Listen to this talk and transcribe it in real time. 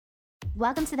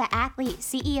Welcome to the Athlete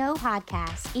CEO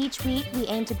Podcast. Each week, we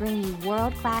aim to bring you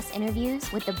world-class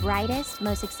interviews with the brightest,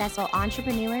 most successful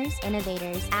entrepreneurs,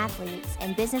 innovators, athletes,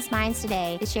 and business minds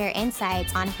today to share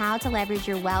insights on how to leverage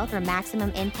your wealth for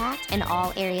maximum impact in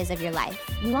all areas of your life.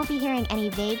 You won't be hearing any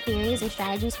vague theories or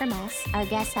strategies from us. Our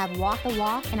guests have walked the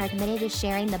walk and are committed to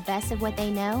sharing the best of what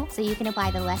they know so you can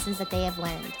apply the lessons that they have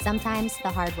learned, sometimes the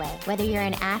hard way. Whether you're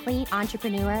an athlete,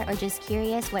 entrepreneur, or just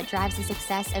curious what drives the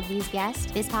success of these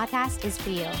guests, this podcast is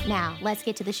for you. Now, let's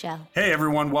get to the show. Hey,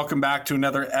 everyone. Welcome back to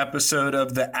another episode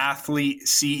of the Athlete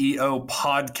CEO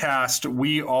Podcast.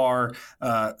 We are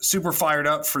super fired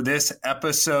up for this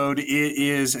episode. It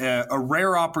is a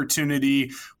rare opportunity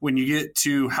when you get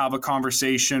to have a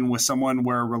conversation with someone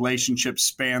where a relationship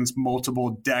spans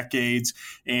multiple decades,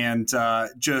 and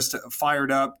just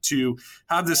fired up to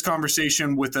have this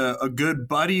conversation with a good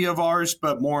buddy of ours,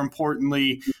 but more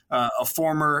importantly, a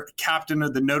former captain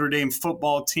of the Notre Dame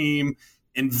football team,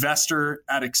 investor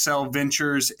at Excel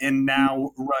Ventures, and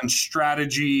now runs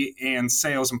strategy and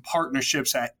sales and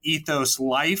partnerships at Ethos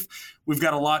Life. We've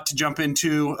got a lot to jump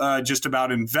into just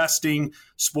about investing,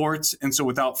 sports. And so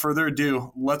without further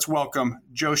ado, let's welcome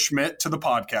Joe Schmidt to the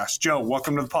podcast. Joe,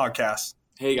 welcome to the podcast.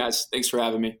 Hey guys, thanks for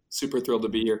having me. Super thrilled to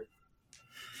be here.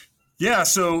 Yeah,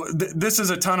 so this is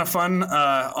a ton of fun.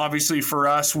 Obviously, for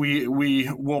us, we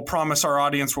will promise our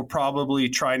audience will probably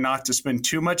try not to spend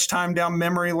too much time down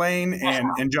memory lane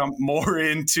and jump more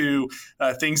into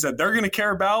things that they're going to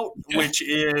care about, which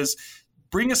is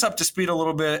bring us up to speed a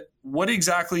little bit. What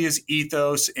exactly is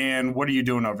Ethos, and what are you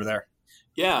doing over there?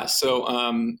 Yeah, so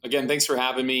again, thanks for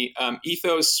having me.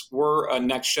 Ethos, we're a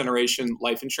next generation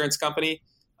life insurance company.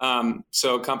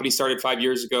 So a company started 5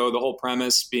 years ago, the whole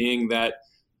premise being that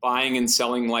buying and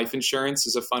selling life insurance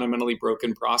is a fundamentally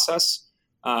broken process.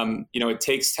 It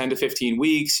takes 10 to 15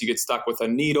 weeks. You get stuck with a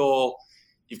needle.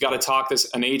 You've got to talk to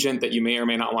an agent that you may or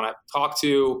may not want to talk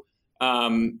to.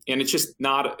 And it's just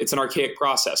it's an archaic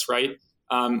process, right?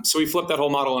 So we flipped that whole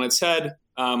model on its head.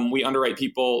 We underwrite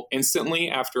people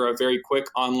instantly after a very quick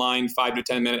online 5 to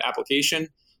 10 minute application.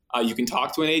 You can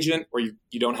talk to an agent or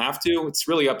you don't have to. It's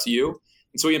really up to you.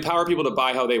 And so we empower people to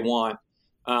buy how they want.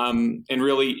 And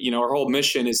really, our whole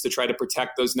mission is to try to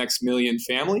protect those next million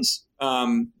families,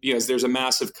 because there's a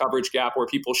massive coverage gap where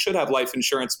people should have life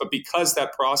insurance, but because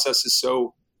that process is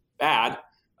so bad,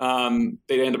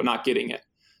 they end up not getting it.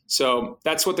 So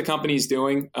that's what the company is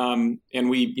doing. And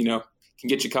we, can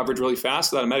get you coverage really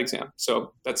fast without a med exam.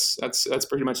 So that's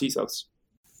pretty much Ethos.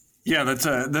 Yeah,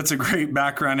 that's a great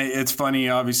background. It's funny,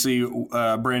 obviously,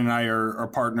 Brandon and I are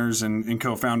partners and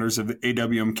co-founders of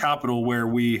AWM Capital, where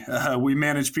we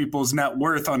manage people's net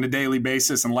worth on a daily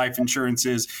basis, and life insurance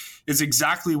is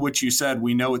exactly what you said.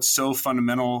 We know it's so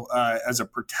fundamental as a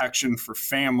protection for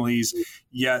families,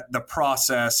 yet the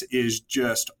process is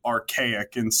just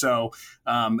archaic. And so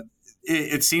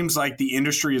it seems like the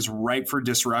industry is ripe for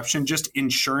disruption, just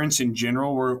insurance in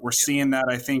general. We're seeing that,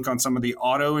 I think, on some of the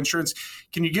auto insurance.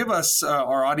 Can you give us,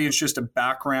 our audience, just a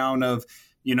background of,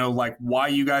 like why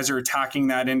you guys are attacking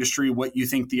that industry, what you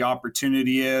think the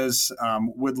opportunity is?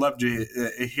 Would love to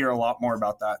hear a lot more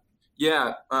about that.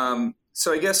 Yeah.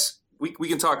 So I guess we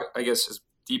can talk, as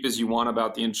deep as you want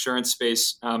about the insurance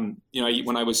space.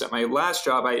 When I was at my last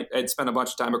job, I'd spent a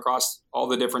bunch of time across all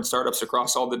the different startups,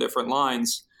 across all the different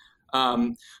lines.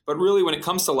 But really, when it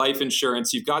comes to life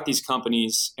insurance, you've got these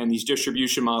companies and these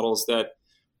distribution models that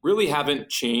really haven't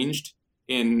changed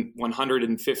in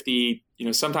 150,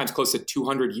 sometimes close to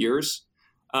 200 years.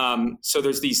 So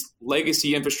there's these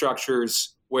legacy infrastructures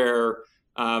where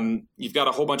you've got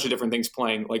a whole bunch of different things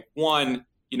playing. Like one,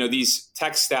 these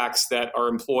tech stacks that are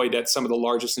employed at some of the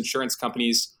largest insurance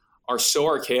companies are so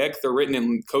archaic. They're written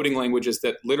in coding languages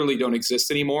that literally don't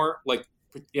exist anymore.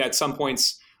 At some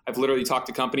points, I've literally talked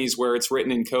to companies where it's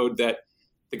written in code that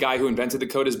the guy who invented the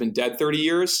code has been dead 30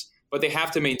 years, but they have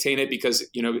to maintain it because,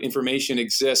 information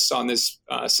exists on this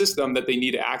system that they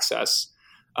need to access.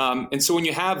 And so when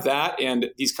you have that,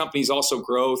 and these companies also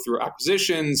grow through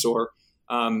acquisitions or,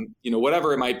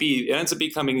 whatever it might be, it ends up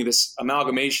becoming this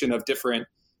amalgamation of different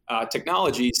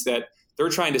technologies that they're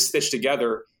trying to stitch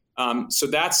together. So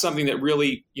that's something that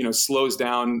really, slows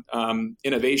down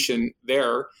innovation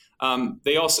there.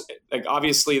 They also,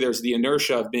 obviously, there's the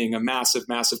inertia of being a massive,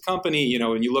 massive company.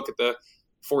 When you look at the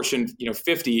Fortune,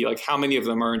 50, how many of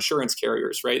them are insurance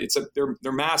carriers, right?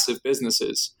 They're massive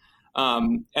businesses.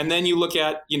 And then you look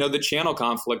at, the channel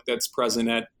conflict that's present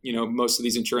at, most of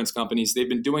these insurance companies. They've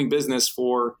been doing business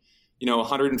for,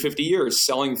 150 years,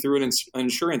 selling through an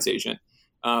insurance agent.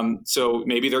 So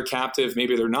maybe they're captive,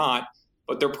 maybe they're not,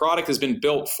 but their product has been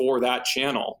built for that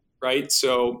channel. right?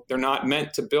 So they're not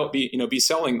meant to be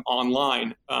selling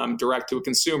online direct to a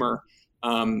consumer.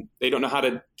 They don't know how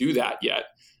to do that yet.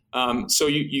 So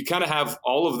you kind of have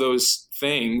all of those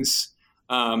things,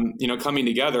 coming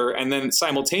together, and then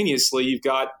simultaneously you've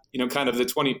got, kind of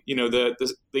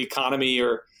the economy,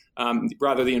 or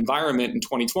rather the environment in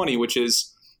 2020, which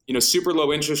is, super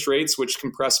low interest rates, which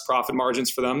compress profit margins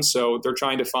for them. So they're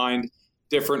trying to find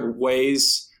different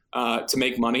ways to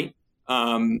make money,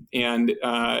 and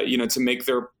to make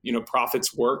their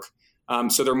profits work.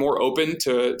 So they're more open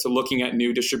to looking at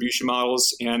new distribution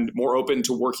models and more open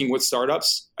to working with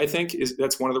startups. I think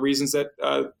that's one of the reasons that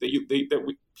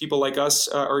people like us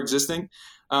are existing.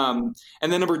 And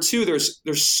then number two, there's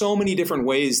so many different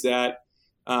ways that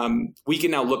we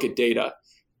can now look at data.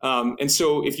 And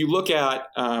so if you look at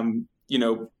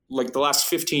like the last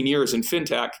 15 years in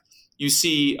fintech, you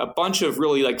see a bunch of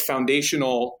really like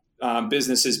foundational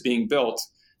businesses being built.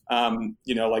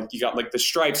 Like you got like the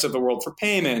Stripes of the world for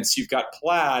payments. You've got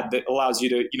Plaid that allows you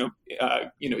to,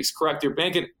 connect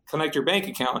your bank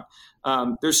account.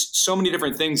 There's so many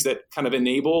different things that kind of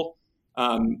enable,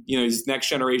 these next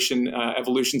generation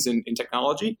evolutions in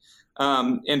technology.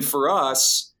 And for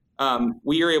us,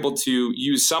 we are able to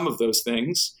use some of those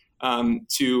things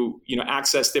to,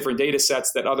 access different data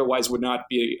sets that otherwise would not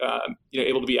be,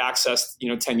 able to be accessed,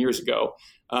 10 years ago.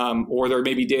 Or there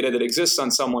may be data that exists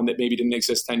on someone that maybe didn't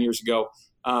exist 10 years ago.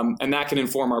 And that can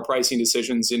inform our pricing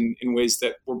decisions in ways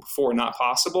that were before not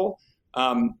possible.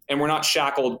 And we're not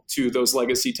shackled to those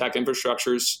legacy tech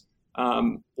infrastructures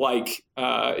like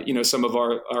some of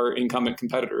our incumbent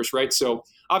competitors, right? So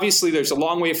obviously there's a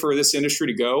long way for this industry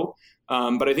to go.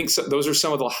 But I think those are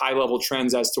some of the high level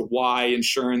trends as to why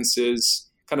insurance is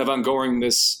kind of undergoing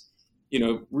this,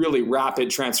 really rapid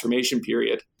transformation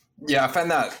period. Yeah, I find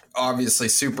that obviously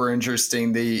super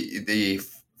interesting. The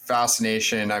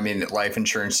fascination. I mean, life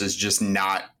insurance is just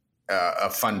not a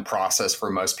fun process for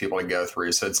most people to go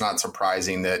through. So it's not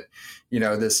surprising that,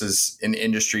 this is an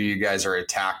industry you guys are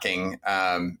attacking.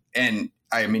 And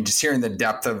I mean, just hearing the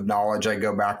depth of knowledge, I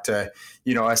go back to,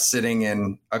 us sitting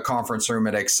in a conference room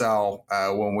at Excel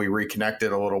when we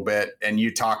reconnected a little bit, and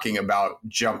you talking about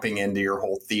jumping into your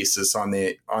whole thesis on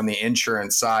the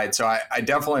insurance side. So I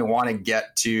definitely want to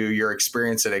get to your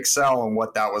experience at Excel and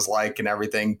what that was like and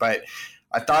everything. But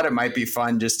I thought it might be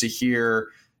fun just to hear,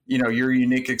 your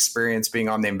unique experience being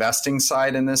on the investing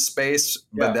side in this space,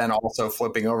 but then also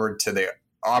flipping over to the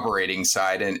operating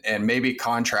side and maybe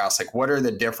contrast, like what are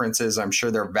the differences? I'm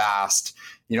sure they're vast.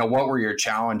 What were your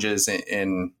challenges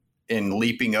in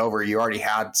leaping over? You already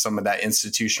had some of that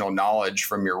institutional knowledge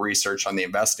from your research on the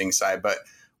investing side, but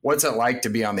what's it like to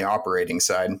be on the operating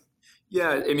side? Yeah,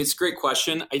 I mean, it's a great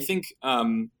question. I think,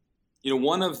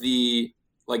 one of the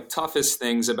like toughest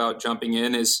things about jumping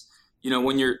in is,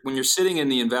 when you're sitting in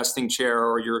the investing chair,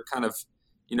 or you're kind of,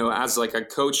 as like a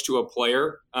coach to a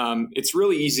player, it's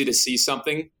really easy to see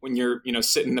something when you're,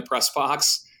 sitting in the press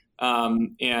box.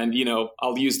 And,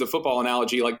 I'll use the football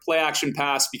analogy, like play action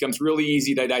pass becomes really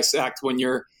easy to dissect when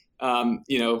you're,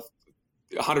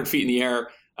 100 feet in the air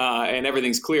and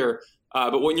everything's clear.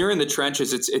 But when you're in the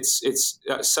trenches, it's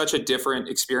such a different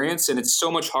experience, and it's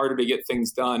so much harder to get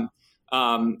things done.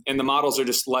 And the models are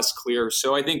just less clear.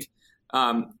 So I think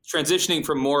transitioning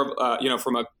from more of,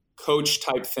 from a coach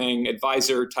type thing,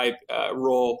 advisor type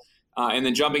role, and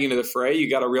then jumping into the fray, you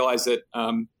got to realize that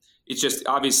it's just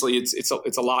obviously it's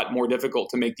a lot more difficult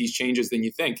to make these changes than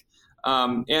you think.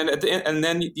 And at the end, and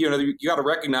then you got to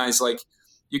recognize, like,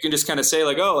 you can just kind of say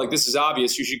like, oh, like this is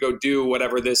obvious, you should go do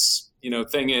whatever this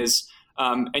thing is.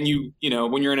 And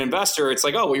when you're an investor, it's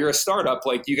like, oh, well, you're a startup,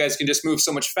 like you guys can just move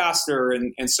so much faster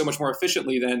and so much more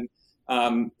efficiently than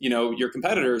your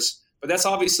competitors. But that's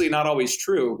obviously not always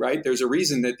true, right? There's a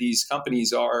reason that these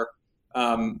companies are,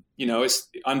 it's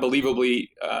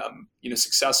unbelievably,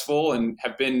 successful and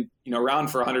have been, around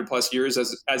for 100 plus years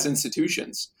as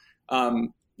institutions.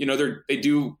 They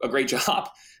do a great job.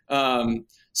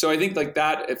 So I think like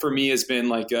that for me has been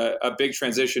like a big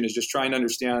transition, is just trying to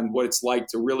understand what it's like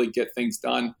to really get things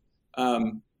done,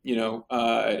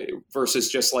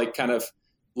 versus just like kind of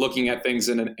looking at things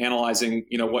and analyzing,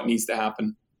 what needs to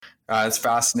happen. It's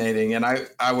fascinating. And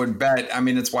I would bet, I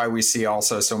mean, it's why we see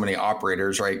also so many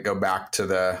operators, right, go back to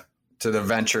the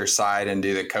venture side and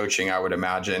do the coaching, I would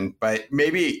imagine. But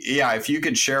maybe, if you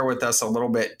could share with us a little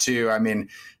bit too, I mean,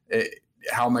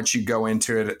 how much you go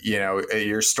into it,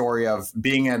 your story of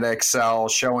being at Excel,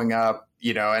 showing up,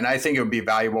 and I think it would be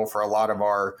valuable for a lot of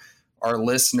our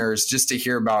listeners just to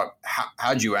hear about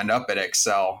how'd you end up at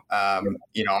Excel?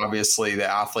 Obviously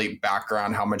the athlete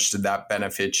background, how much did that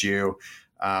benefit you?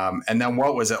 And then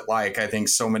what was it like? I think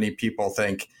so many people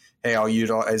think, hey, I'll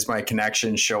utilize my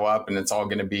connections, show up, and it's all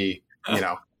going to be,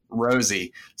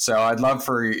 rosy. So I'd love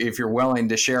if you're willing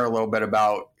to share a little bit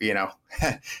about,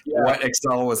 what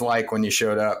Excel was like when you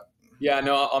showed up. Yeah,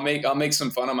 no, I'll make some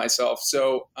fun of myself.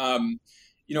 So, I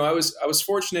was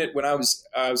fortunate when I was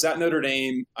at Notre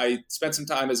Dame. I spent some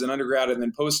time as an undergrad and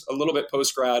then a little bit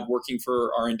post grad working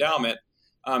for our endowment,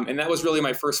 and that was really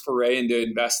my first foray into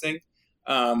investing,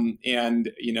 and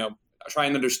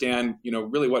trying to understand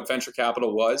really what venture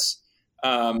capital was,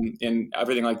 and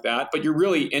everything like that. But you're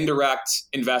really indirect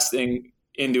investing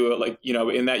into it,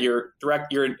 in that you're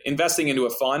investing into a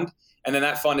fund, and then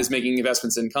that fund is making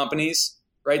investments in companies,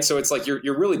 right? So it's like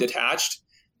you're really detached.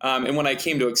 And when I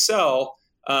came to Excel,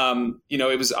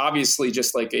 it was obviously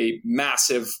just like a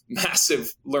massive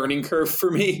learning curve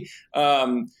for me.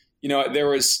 There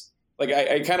was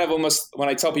I kind of almost, when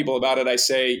I tell people about it, I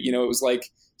say, it was like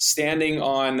standing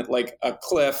on like a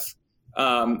cliff,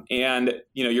 and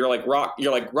you're like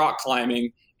rock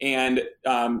climbing, and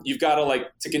you've got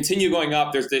to continue going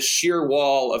up. There's this sheer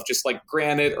wall of just like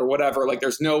granite or whatever. Like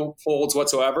there's no holds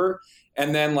whatsoever,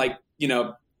 and then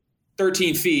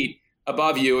 13 feet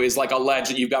above you is like a ledge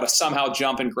that you've got to somehow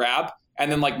jump and grab,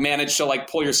 and then manage to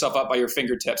pull yourself up by your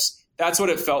fingertips. That's what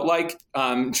it felt like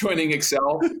joining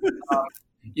Excel.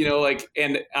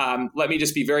 Let me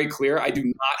just be very clear. I do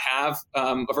not have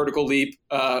a vertical leap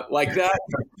like that.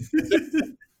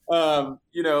 That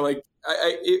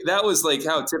was like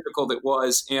how difficult it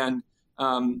was. And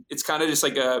it's kind of just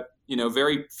like a,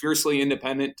 very fiercely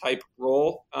independent type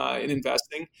role in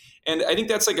investing. And I think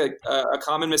that's like a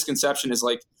common misconception is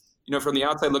from the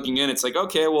outside looking in, it's like,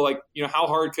 okay, well, how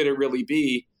hard could it really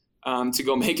be to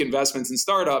go make investments in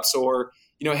startups? Or,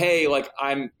 hey,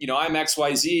 I'm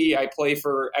XYZ, I play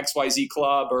for XYZ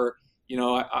club, or,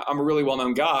 I'm a really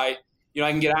well-known guy,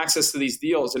 I can get access to these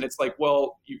deals. And it's like,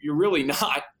 well, you're really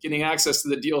not getting access to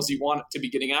the deals you want to be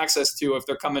getting access to if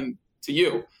they're coming to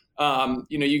you.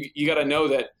 You got to know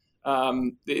that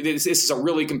this is a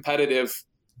really competitive,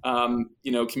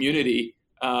 community.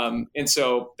 And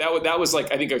so that was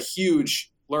I think a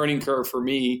huge learning curve for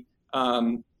me.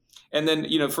 And then,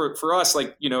 for us,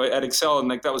 at Excel,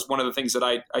 and that was one of the things that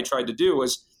I tried to do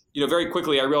was, very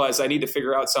quickly I realized I need to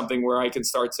figure out something where I can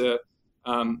start to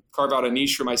carve out a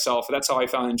niche for myself. And that's how I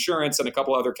found insurance and a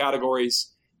couple other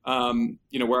categories,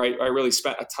 where I really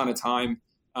spent a ton of time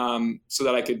so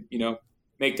that I could,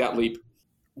 make that leap.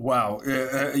 Wow.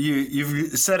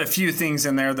 You've said a few things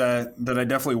in there that I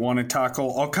definitely want to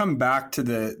tackle. I'll come back to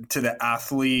the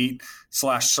athlete /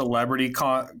 celebrity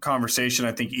conversation.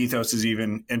 I think ethos is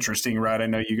even interesting, right? I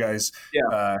know you guys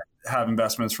have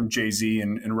investments from Jay-Z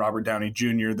and Robert Downey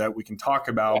Jr. that we can talk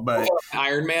about, but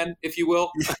Iron Man, if you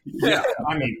will. Yeah.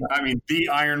 I mean, the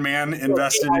Iron Man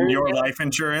invested in your life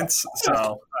insurance.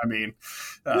 So,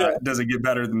 it doesn't get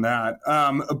better than that.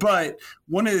 But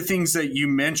one of the things that you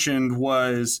mentioned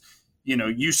was,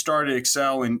 you started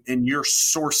Excel and you're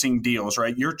sourcing deals,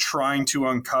 right? You're trying to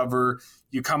uncover,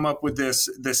 you come up with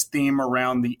this theme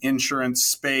around the insurance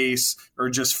space or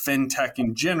just fintech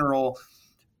in general.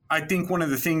 I think one of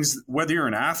the things, whether you're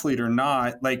an athlete or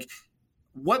not,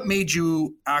 what made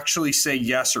you actually say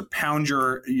yes or pound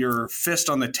your fist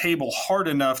on the table hard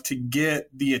enough to get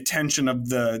the attention of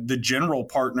the general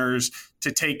partners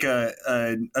to take a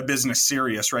business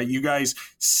serious, right? You guys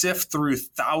sift through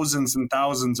thousands and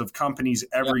thousands of companies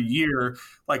every year.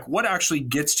 What actually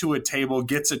gets to a table,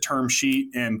 gets a term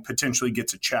sheet, and potentially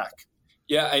gets a check?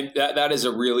 Yeah, that is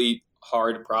a really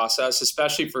hard process,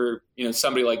 especially for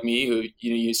somebody like me who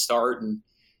you start and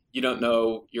you don't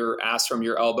know your ass from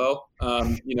your elbow.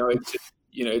 That's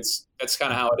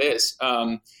kind of how it is.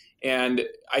 And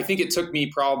I think it took me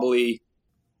probably,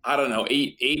 I don't know,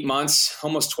 8 months,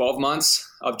 almost 12 months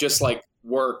of just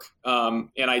work. And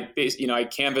I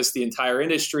canvassed the entire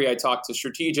industry. I talked to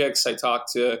strategics, I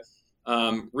talked to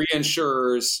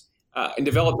reinsurers, and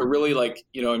developed a really I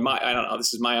don't know,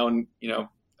 this is my own,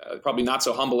 probably not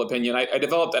so humble opinion. I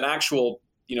developed an actual,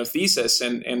 thesis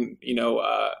and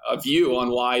a view on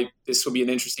why this would be an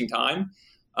interesting time.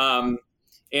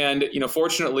 And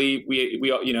fortunately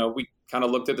we kind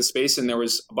of looked at the space and there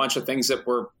was a bunch of things that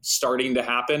were starting to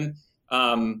happen.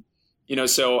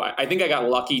 So I think I got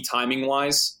lucky timing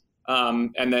wise.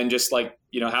 And then just had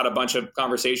a bunch of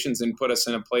conversations and put us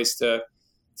in a place to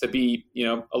be,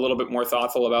 a little bit more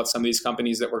thoughtful about some of these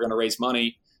companies that were going to raise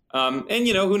money. And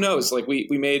who knows, we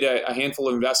made a handful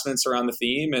of investments around the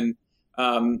theme, and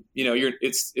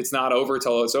it's not over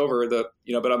till it's over.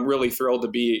 But I'm really thrilled to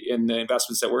be in the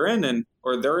investments that we're in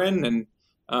or they're in, and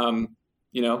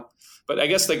But I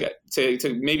guess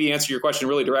to maybe answer your question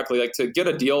really directly, to get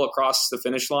a deal across the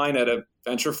finish line at a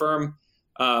venture firm,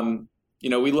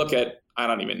 we look at, I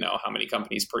don't even know how many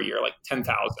companies per year, like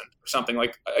 10,000 or something,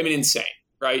 like, I mean, insane.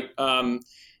 Right.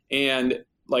 And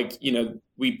like,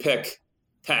 we pick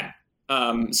 10.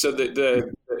 So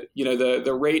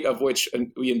the rate of which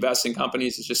we invest in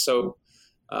companies is just so,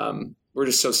 we're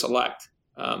just so select.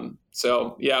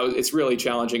 So yeah, it's really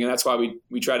challenging. And that's why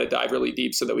we try to dive really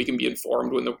deep so that we can be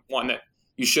informed when the one that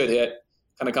you should hit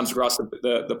kind of comes across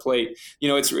the plate.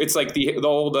 It's like the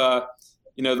old,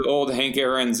 the old Hank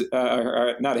Aaron's,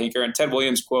 not Hank Aaron, Ted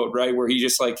Williams quote, right? Where he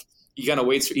just like, he kind of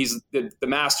waits he's the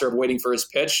master of waiting for his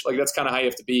pitch. Like that's kind of how you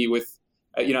have to be with,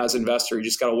 as an investor. You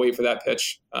just got to wait for that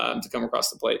pitch to come across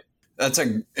the plate. That's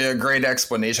a great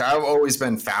explanation. I've always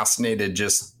been fascinated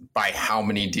just by how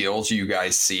many deals you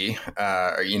guys see,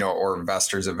 or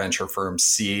investors of venture firms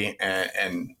see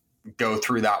and go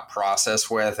through that process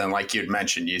with. And like you'd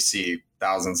mentioned, you see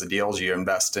thousands of deals, you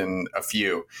invest in a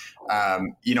few.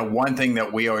 One thing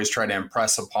that we always try to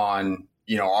impress upon,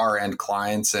 our end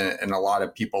clients and a lot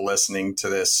of people listening to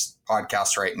this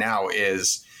podcast right now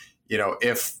is,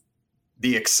 if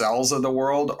the Excels of the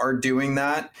world are doing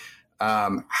that,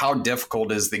 how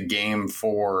difficult is the game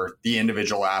for the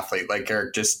individual athlete? Like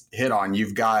Erik just hit on,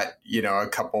 you've got, a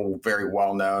couple very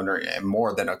well-known or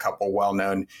more than a couple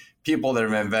well-known people that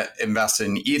have invested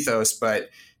in Ethos, but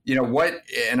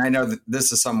and I know that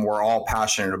this is something we're all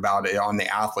passionate about it on the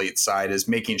athlete side, is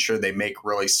making sure they make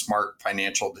really smart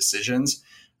financial decisions.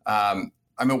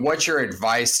 What's your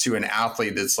advice to an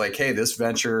athlete that's like, hey, this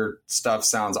venture stuff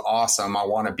sounds awesome, I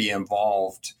want to be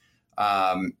involved?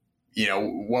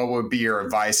 What would be your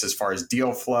advice as far as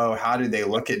deal flow? How do they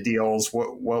look at deals?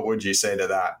 What would you say to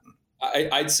that?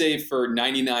 I'd say for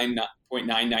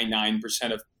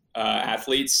 99.999% of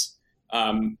athletes,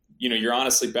 you're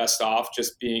honestly best off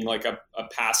just being like a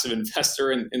passive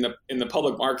investor in the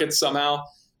public markets somehow.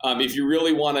 If you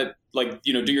really want to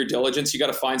do your diligence, you got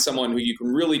to find someone who you can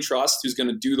really trust, who's going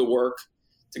to do the work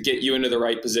to get you into the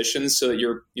right positions so that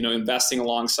you're, investing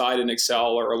alongside an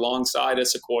Excel or alongside a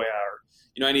Sequoia or,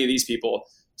 any of these people.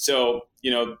 So,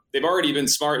 they've already been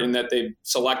smart in that they've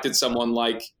selected someone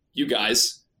like you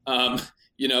guys, to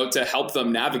help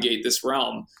them navigate this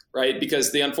realm, right?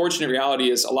 Because the unfortunate reality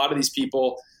is a lot of these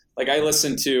people, like I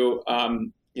listened to, a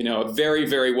very,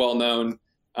 very well-known,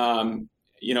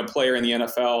 player in the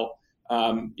NFL,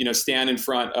 stand in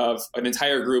front of an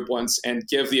entire group once and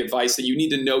give the advice that you need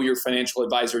to know your financial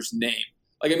advisor's name.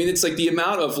 It's like the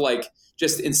amount of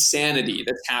just insanity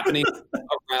that's happening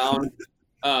around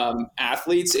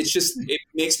athletes. It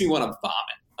makes me want to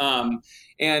vomit.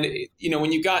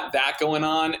 When you got that going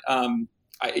on,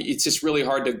 it's just really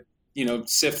hard to,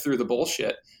 sift through the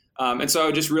bullshit. And so I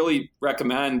would just really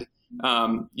recommend,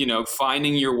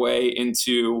 finding your way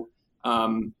into,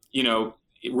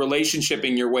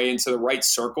 relationshiping your way into the right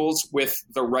circles with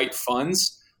the right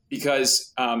funds,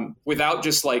 because without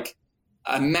just like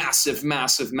a massive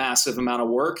amount of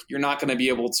work, you're not going to be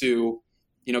able to,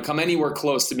 come anywhere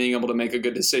close to being able to make a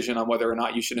good decision on whether or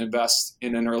not you should invest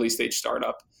in an early stage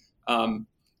startup.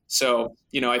 So,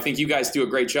 I think you guys do a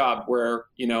great job where,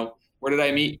 where did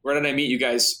I meet you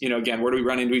guys? Again, where do we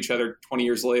run into each other 20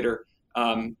 years later?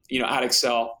 At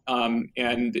Excel.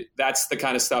 And that's the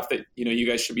kind of stuff that, you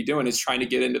guys should be doing, is trying to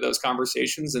get into those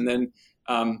conversations. And then,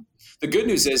 the good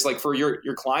news is, like, for your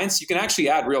clients, you can actually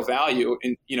add real value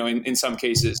in some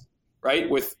cases, right?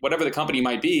 With whatever the company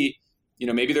might be,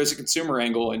 maybe there's a consumer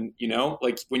angle, and,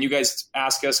 like when you guys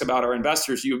ask us about our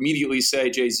investors, you immediately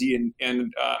say Jay-Z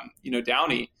and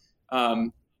Downey.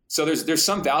 So there's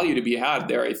some value to be had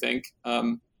there, I think.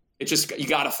 It's just, you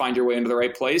got to find your way into the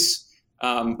right place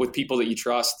with people that you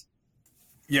trust.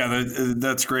 Yeah,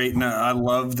 that's great. And I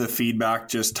love the feedback,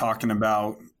 just talking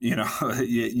about,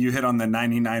 you hit on the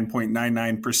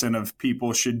 99.99% of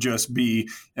people should just be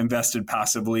invested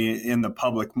passively in the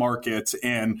public markets,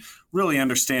 and really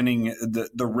understanding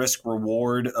the risk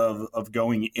reward of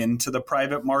going into the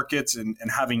private markets and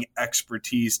having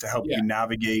expertise to help you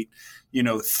navigate,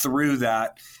 through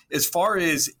that. As far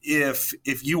as if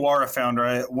you are a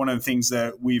founder, one of the things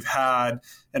that we've had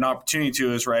an opportunity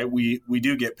to is, right, we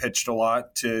do get pitched a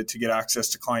lot to get access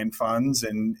to client funds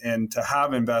and to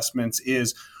have investments.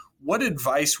 Is what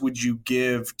advice would you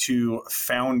give to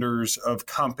founders of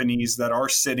companies that are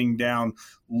sitting down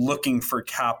looking for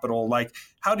capital? Like,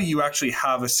 how do you actually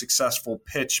have a successful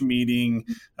pitch meeting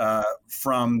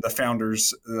from the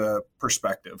founder's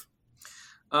perspective?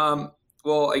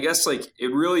 Well, I guess it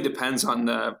really depends on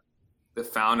the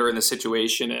founder and the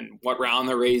situation and what round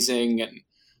they're raising and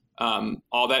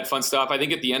all that fun stuff. I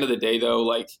think at the end of the day,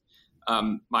 though,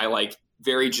 my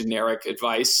very generic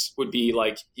advice would be,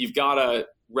 you've got to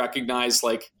recognize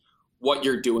what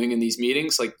you're doing in these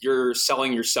meetings. Like you're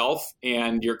selling yourself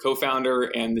and your co-founder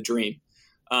and the dream.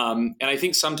 And I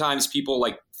think sometimes people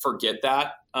like forget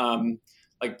that.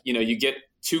 You get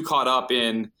too caught up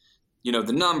in,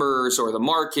 the numbers or the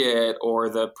market or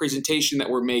the presentation that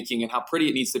we're making and how pretty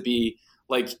it needs to be.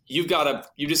 Like you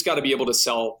just got to be able to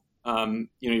sell,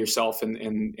 yourself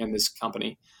and this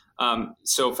company.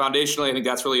 So foundationally, I think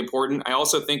that's really important. I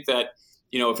also think that,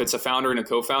 if it's a founder and a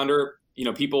co-founder,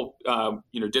 people,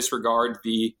 disregard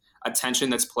the attention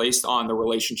that's placed on the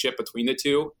relationship between the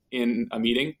two in a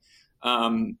meeting.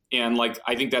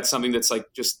 I think that's something that's like,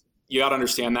 just, you got to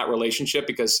understand that relationship,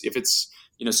 because if it's,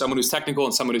 someone who's technical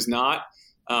and someone who's not,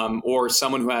 or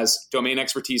someone who has domain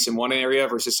expertise in one area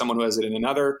versus someone who has it in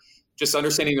another, just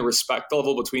understanding the respect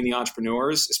level between the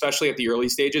entrepreneurs, especially at the early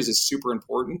stages, is super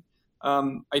important.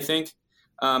 I think.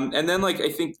 And then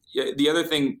I think the other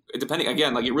thing, depending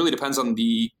again, it really depends on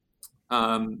the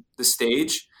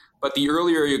stage, but the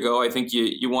earlier you go, I think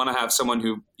you want to have someone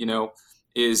who,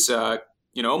 is,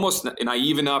 almost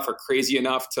naive enough or crazy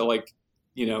enough to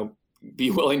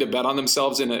be willing to bet on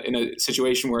themselves in a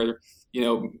situation where,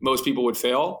 most people would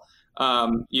fail.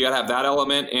 You got to have that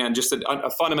element and just a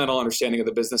fundamental understanding of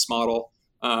the business model,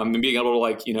 and being able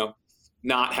to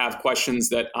not have questions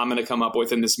that I'm going to come up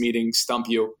with in this meeting stump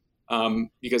you,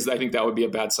 because I think that would be a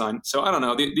bad sign. So I don't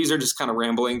know. These are just kind of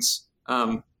ramblings.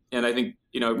 And I think,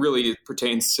 it really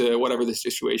pertains to whatever the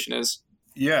situation is.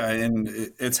 Yeah, and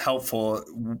it's helpful.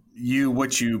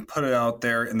 What you put out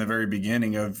there in the very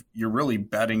beginning of you're really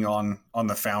betting on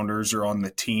the founders or on the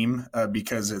team,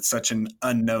 because it's such an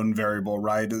unknown variable,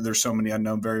 right? There's so many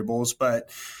unknown variables, but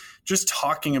just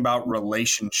talking about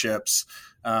relationships,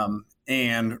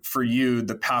 and for you,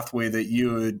 the pathway that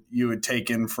you had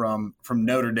taken from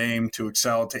Notre Dame to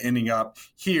Excel to ending up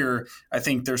here, I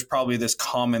think there's probably this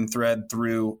common thread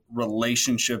through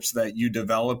relationships that you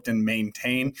developed and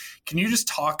maintain. Can you just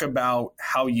talk about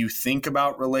how you think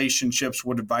about relationships,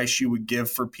 what advice you would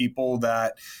give for people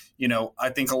that, I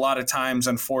think a lot of times,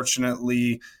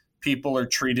 unfortunately, people are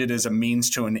treated as a means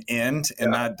to an end,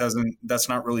 and that's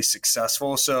not really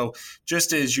successful. So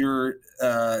just as you're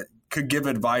could give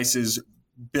advice is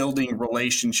building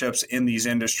relationships in these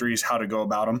industries, how to go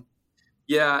about them?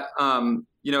 Yeah.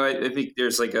 I think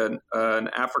there's an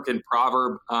African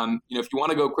proverb, if you want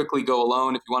to go quickly, go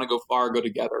alone. If you want to go far, go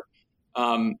together.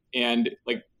 And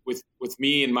with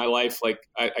me in my life,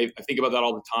 I think about that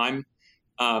all the time.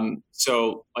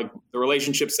 So the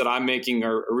relationships that I'm making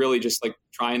are really just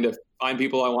trying to find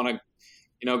people I want to,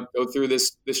 go through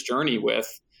this journey with.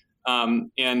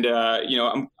 I'm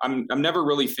never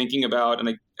really thinking about, and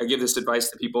I give this advice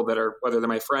to people that are, whether they're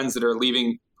my friends that are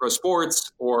leaving pro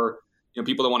sports or,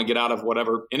 people that want to get out of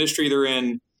whatever industry they're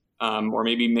in, or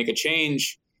maybe make a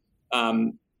change.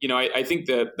 I think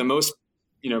that the most,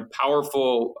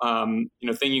 powerful,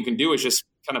 thing you can do is just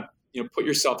kind of, put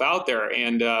yourself out there.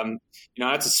 And,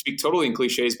 not to speak totally in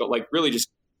cliches, but really just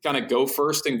kind of go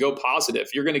first and go positive.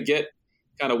 You're going to get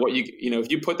kind of what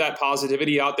if you put that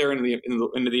positivity out there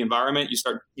into the environment, you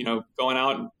start, going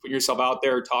out and putting yourself out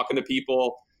there, talking to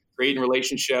people, creating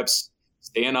relationships,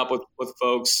 staying up with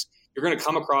folks, you're going to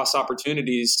come across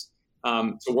opportunities,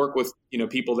 to work with,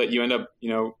 people that you end up,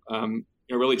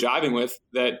 really jiving with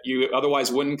that you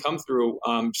otherwise wouldn't come through,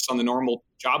 just on the normal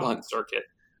job hunt circuit.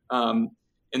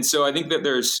 And so I think that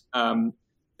there's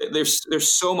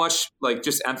so much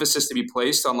just emphasis to be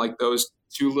placed on those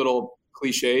two little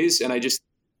cliches. And I just,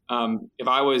 if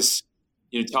I was,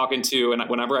 talking to, and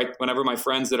whenever my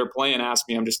friends that are playing ask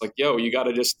me, I'm just yo, you got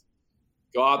to just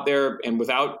go out there and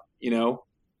without,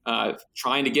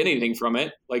 trying to get anything from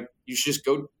it, you should just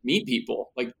go meet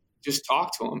people, just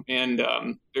talk to them. And,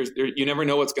 you never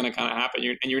know what's going to kind of happen.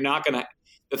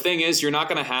 The thing is, you're not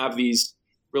going to have these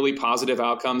really positive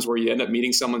outcomes where you end up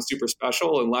meeting someone super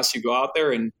special unless you go out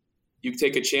there and you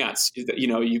take a chance.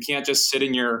 You can't just sit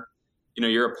in your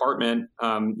apartment,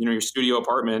 your studio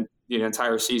apartment the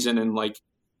entire season and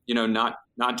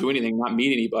not do anything, not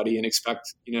meet anybody and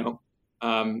expect,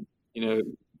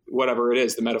 whatever it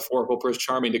is, the metaphorical Prince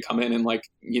Charming to come in and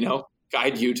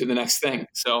guide you to the next thing.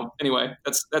 So anyway,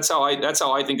 that's how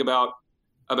I think about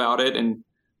it. And,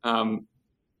 I'm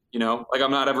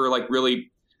not ever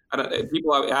really,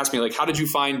 people ask me how did you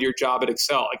find your job at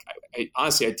Excel? I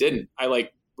honestly, I didn't. I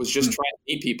was just trying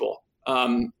to meet people.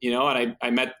 And I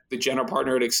met the general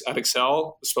partner at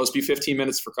Excel. It was supposed to be 15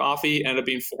 minutes for coffee, ended up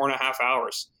being 4.5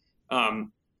 hours.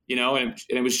 And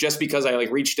it was just because I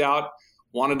reached out,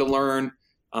 wanted to learn,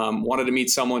 wanted to meet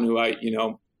someone who I,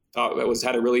 thought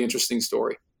had a really interesting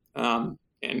story. And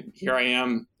here I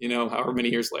am, however many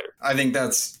years later. I think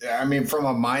from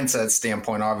a mindset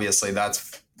standpoint, obviously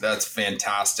that's That's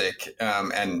fantastic.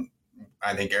 And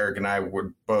I think Erik and I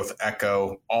would both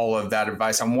echo all of that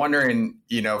advice. I'm wondering,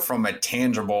 from a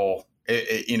tangible,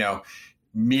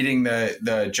 meeting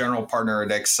the general partner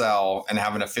at Excel and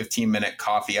having a 15-minute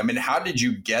coffee. I mean, how did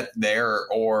you get there?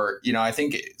 Or, I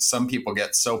think some people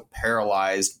get so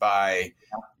paralyzed by,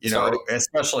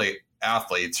 especially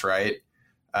athletes, right?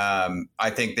 I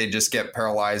think they just get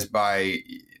paralyzed by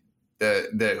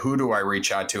the who do I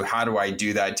reach out to? How do I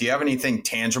do that? Do you have anything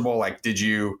tangible? Like,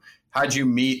 how'd you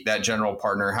meet that general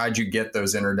partner? How'd you get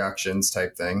those introductions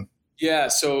type thing? Yeah.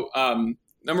 So,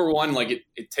 number one, like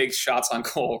it takes shots on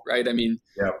goal, right? I mean,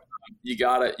 you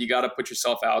gotta put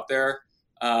yourself out there.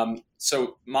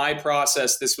 So my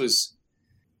process, this was,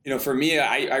 for me,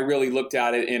 I really looked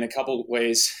at it in a couple of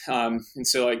ways. And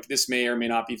so like, this may or may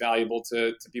not be valuable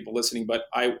to people listening, but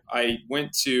I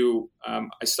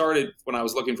started when I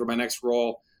was looking for my next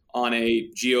role on a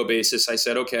geo basis. I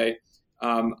said, okay,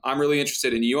 I'm really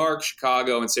interested in New York,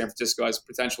 Chicago, and San Francisco as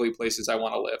potentially places I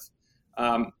want to live.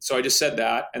 So I just said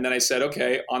that. And then I said,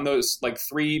 okay, on those like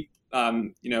three,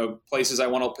 places I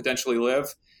want to potentially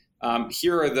live,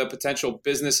 here are the potential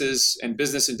businesses and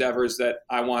business endeavors that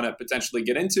I want to potentially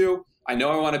get into. I know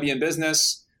I want to be in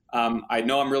business. I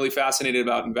know I'm really fascinated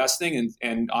about investing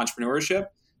and entrepreneurship.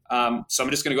 So I'm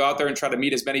just going to go out there and try to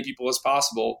meet as many people as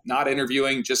possible, not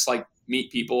interviewing, just like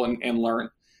meet people and learn.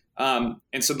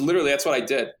 And so literally that's what I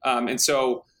did. And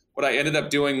so what I ended up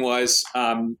doing was,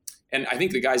 and I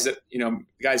think the guys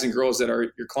and girls that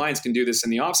are your clients can do this in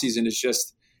the off season is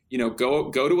just,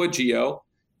 go to a geo,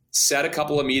 set a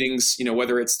couple of meetings,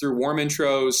 whether it's through warm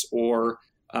intros or,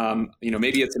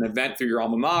 maybe it's an event through your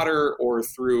alma mater or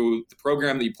through the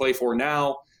program that you play for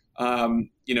now.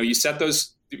 You set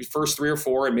those first 3 or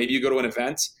 4 and maybe you go to an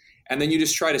event and then you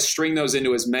just try to string those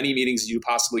into as many meetings as you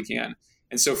possibly can.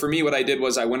 And so for me, what I did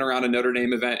was I went around a Notre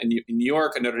Dame event in New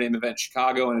York, a Notre Dame event in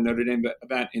Chicago, and a Notre Dame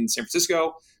event in San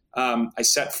Francisco. I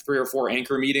set 3 or 4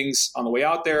 anchor meetings on the way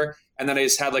out there. And then I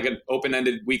just had like an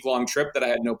open-ended week-long trip that I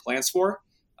had no plans for.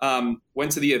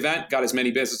 Went to the event, got as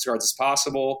many business cards as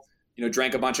possible,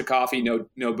 drank a bunch of coffee,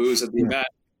 no booze at the event.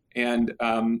 And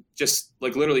just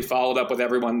like literally followed up with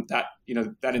everyone that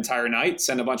entire night,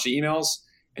 sent a bunch of emails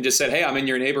and just said, hey, I'm in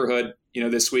your neighborhood,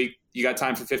 this week. You got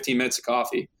time for 15 minutes of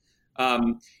coffee.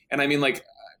 And I mean, like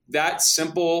that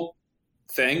simple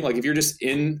thing, like if you're just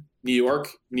in New York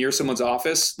near someone's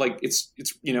office, like it's,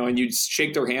 and you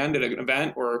shake their hand at an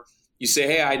event or you say,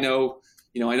 hey, I know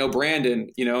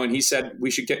Brandon, and he said we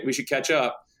should catch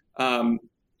up.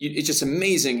 It's just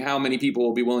amazing how many people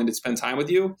will be willing to spend time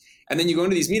with you. And then you go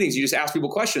into these meetings, you just ask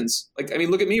people questions. Like, I mean,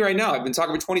 look at me right now. I've been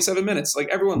talking for 27 minutes. Like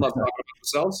everyone loves talking about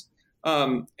themselves.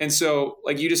 And so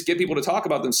like you just get people to talk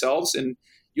about themselves and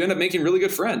you end up making really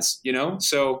good friends,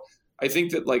 So I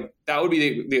think that like that would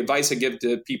be the advice I give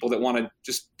to people that want to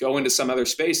just go into some other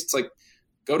space. It's like,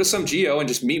 go to some geo and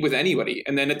just meet with anybody.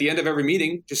 And then at the end of every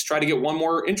meeting, just try to get one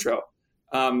more intro.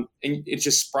 And it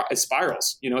just it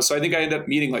spirals, So I think I ended up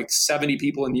meeting like 70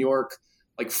 people in New York,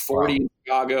 like 40 in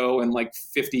Chicago, and like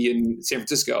 50 in San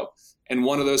Francisco. And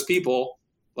one of those people,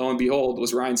 lo and behold,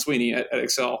 was Ryan Sweeney at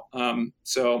Excel.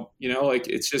 So, like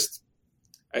it's just,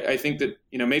 I think that,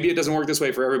 maybe it doesn't work this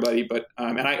way for everybody, but,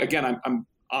 and I'm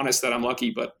honest that I'm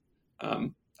lucky, but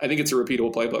I think it's a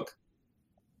repeatable playbook.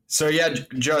 So yeah,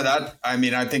 Joe,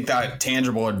 I think that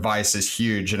tangible advice is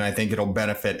huge, and I think it'll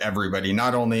benefit everybody,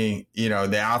 not only,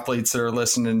 the athletes that are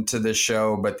listening to this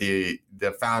show, but the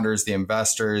founders, the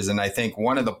investors. And I think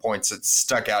one of the points that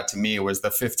stuck out to me was the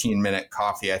 15-minute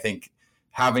coffee. I think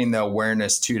having the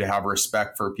awareness too, to have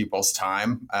respect for people's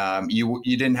time. You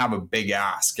didn't have a big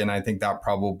ask, and I think that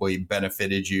probably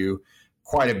benefited you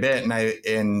quite a bit.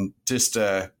 And just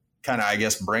kind of, I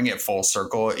guess, bring it full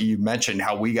circle. You mentioned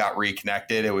how we got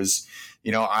reconnected. It was,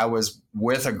 I was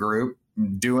with a group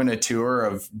doing a tour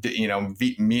of,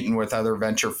 meeting with other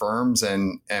venture firms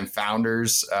and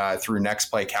founders through Next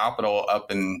Play Capital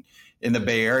up in the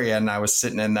Bay Area. And I was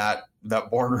sitting in that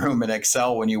boardroom in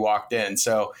Excel when you walked in.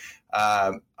 So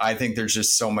I think there's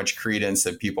just so much credence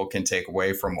that people can take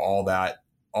away from all that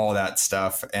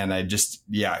stuff. And I just,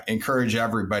 encourage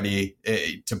everybody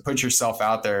to put yourself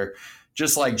out there.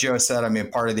 Just like Joe said, I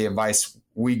mean, part of the advice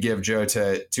we give, Joe,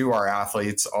 to our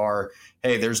athletes are,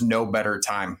 hey, there's no better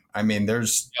time. I mean,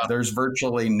 there's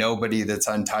virtually nobody that's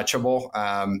untouchable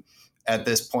at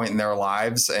this point in their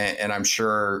lives. And I'm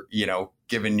sure,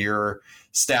 given your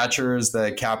stature as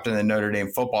the captain of the Notre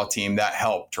Dame football team, that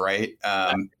helped, right?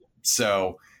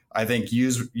 So I think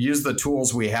use the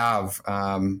tools we have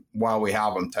while we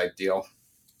have them type deal.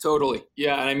 Totally.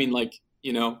 Yeah. And I mean, like,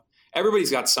 everybody's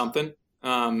got something.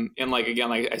 And like, again,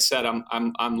 like I said,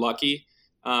 I'm lucky.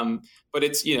 But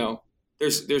it's,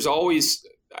 there's always,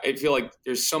 I feel like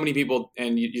there's so many people,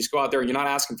 and you just go out there and you're not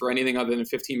asking for anything other than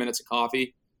 15 minutes of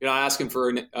coffee. You're not asking for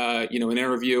an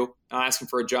interview, not asking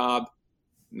for a job,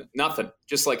 nothing.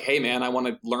 Just like, hey man, I want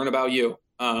to learn about you.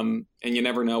 And you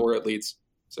never know where it leads.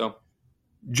 So.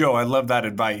 Joe, I love that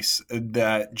advice,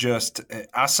 that just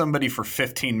ask somebody for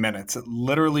 15 minutes.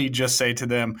 Literally just say to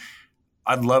them,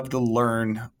 I'd love to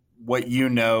learn what you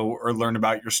know or learn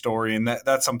about your story. And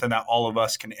that's something that all of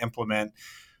us can implement.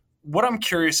 What I'm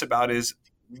curious about is,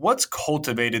 what's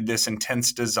cultivated this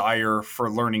intense desire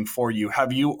for learning for you?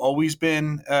 Have you always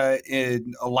been a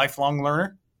lifelong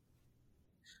learner?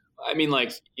 I mean,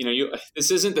 this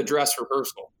isn't the dress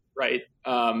rehearsal, right?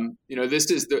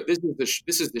 This is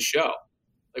the show.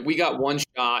 Like, we got one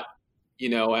shot,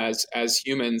 as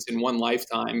humans in one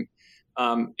lifetime.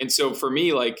 And so for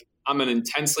me, like, I'm an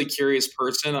intensely curious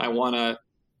person. I want to,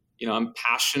 I'm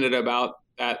passionate about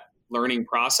that learning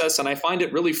process, and I find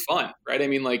it really fun, right? I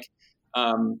mean,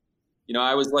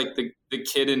 I was like the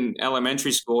kid in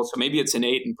elementary school, so maybe it's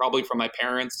innate and probably from my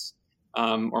parents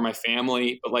or my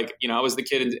family. But I was the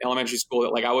kid in elementary school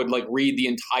that I would read the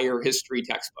entire history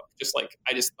textbook.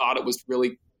 I just thought it was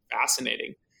really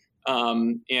fascinating. I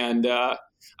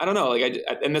don't know,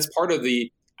 and that's part of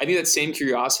I think that same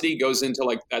curiosity goes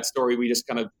into that story we just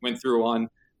kind of went through on,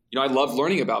 I love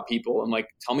learning about people and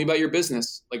tell me about your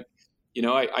business.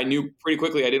 I knew pretty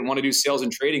quickly I didn't want to do sales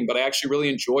and trading, but I actually really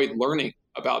enjoyed learning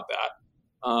about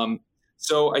that.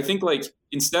 So I think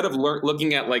instead of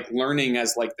looking at learning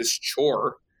as this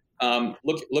chore,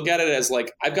 look at it as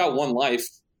I've got one life.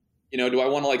 Do I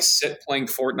want to sit playing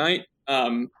Fortnite?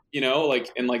 And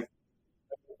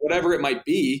whatever it might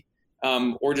be,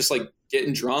 or just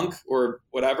getting drunk or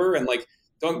whatever. And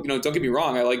don't get me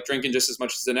wrong, I like drinking just as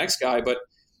much as the next guy, but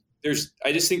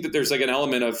I just think that there's an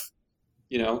element of,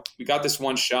 we got this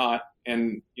one shot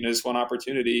and, this one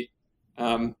opportunity.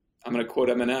 I'm going to quote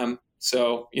Eminem.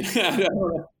 So,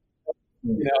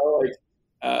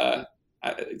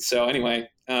 so anyway,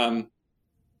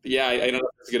 yeah, I don't know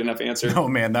if that's a good enough answer. No,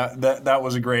 man, that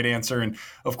was a great answer. And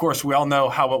of course, we all know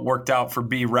how it worked out for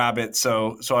B Rabbit.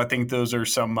 So I think those are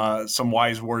some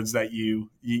wise words that you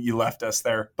left us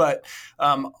there. But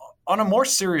on a more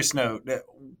serious note,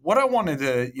 what I wanted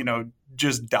to,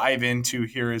 just dive into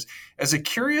here is, as a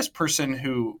curious person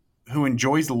who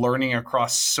enjoys learning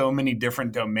across so many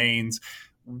different domains,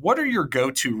 what are your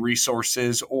go-to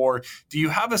resources, or do you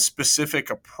have a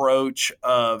specific approach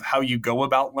of how you go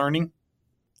about learning?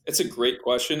 It's a great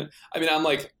question. I mean, I'm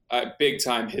a big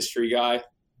time history guy.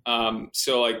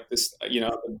 So this,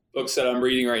 the books that I'm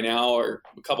reading right now are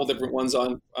a couple different ones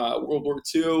on World War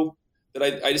II that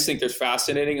I just think they're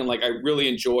fascinating. And I really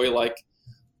enjoy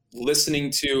listening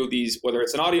to these, whether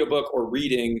it's an audiobook or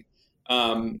reading,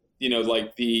 how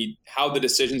the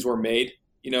decisions were made,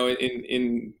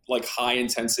 in high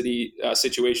intensity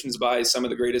situations by some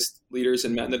of the greatest leaders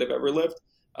and men that have ever lived,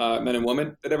 men and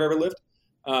women that have ever lived.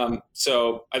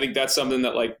 So I think that's something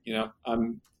that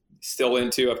I'm still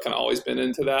into. I've kind of always been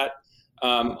into that.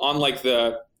 On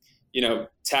the,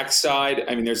 tech side,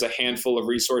 I mean, there's a handful of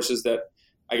resources that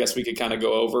I guess we could kind of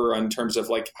go over in terms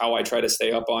of how I try to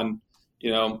stay up on,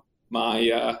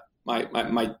 my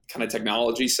kind of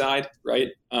technology side. Right.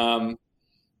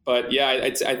 But yeah,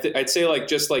 I'd say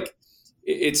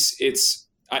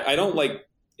I don't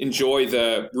enjoy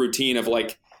the routine of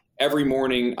every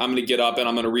morning I'm going to get up and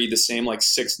I'm going to read the same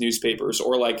 6 newspapers,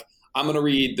 or I'm going to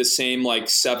read the same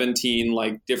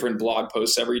 17 different blog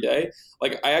posts every day.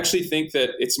 I actually think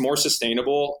that it's more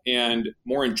sustainable and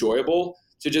more enjoyable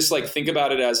to just think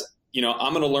about it as,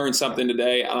 I'm going to learn something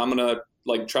today and I'm going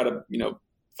to try to,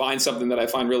 find something that I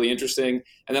find really interesting.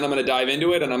 And then I'm going to dive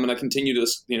into it and I'm going to continue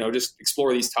to, just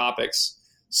explore these topics.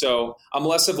 So I'm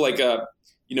less of a,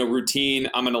 routine.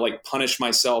 I'm going to punish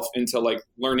myself into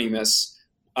learning this.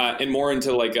 And more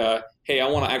into hey, I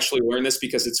want to actually learn this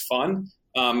because it's fun.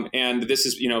 And this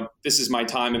is my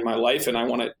time in my life and I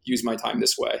want to use my time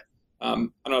this way. I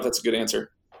don't know if that's a good answer.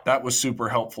 That was super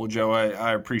helpful, Joe.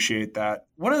 I appreciate that.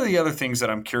 One of the other things that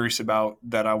I'm curious about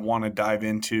that I want to dive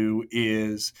into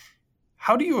is,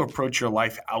 how do you approach your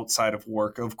life outside of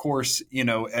work? Of course,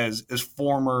 as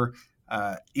former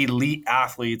elite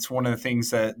athletes, one of the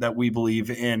things that we believe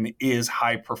in is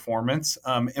high performance.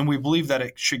 And we believe that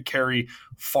it should carry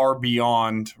far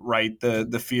beyond, right,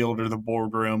 the field or the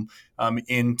boardroom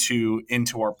into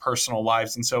our personal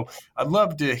lives. And so I'd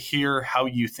love to hear how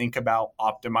you think about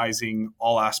optimizing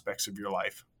all aspects of your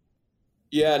life.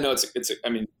 Yeah, no,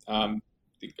 I'm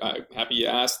happy you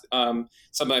asked.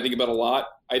 Something I think about a lot.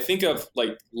 I think of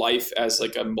life as a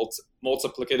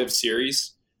multiplicative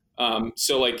series.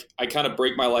 So like I kind of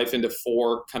break my life into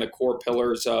 4 kind of core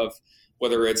pillars of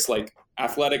whether it's like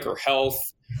athletic or health,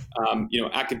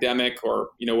 academic or,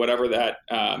 whatever that,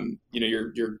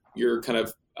 your kind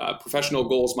of professional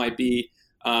goals might be,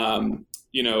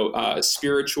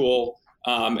 spiritual,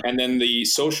 and then the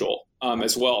social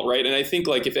as well. Right. And I think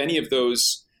like if any of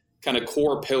those kind of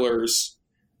core pillars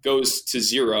goes to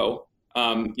zero,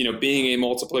 being a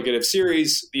multiplicative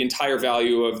series, the entire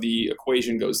value of the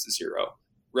equation goes to zero.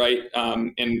 Right.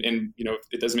 And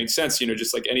it doesn't make sense,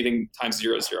 just like anything times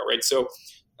 0 is 0. Right. So,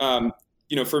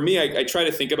 for me, I try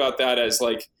to think about that as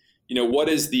like, what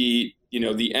is the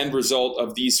end result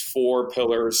of these 4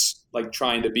 pillars, like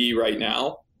trying to be right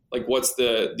now? Like, what's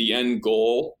the end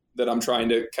goal that I'm trying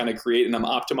to kind of create and I'm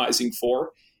optimizing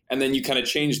for? And then you kind of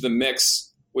change the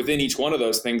mix within each one of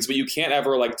those things, but you can't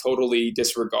ever like totally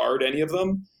disregard any of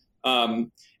them.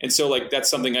 And so like, that's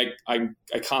something I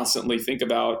constantly think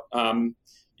about,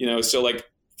 so like,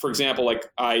 for example, like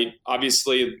I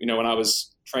obviously, when I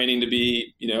was training to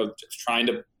be, just trying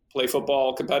to play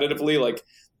football competitively, like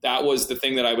that was the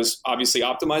thing that I was obviously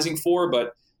optimizing for,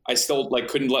 but I still like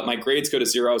couldn't let my grades go to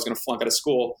 0. I was going to flunk out of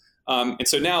school. And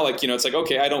so now like, it's like,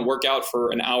 okay, I don't work out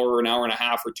for an hour and a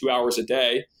half or 2 hours a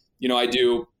day. I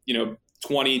do,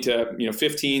 20 to,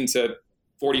 15 to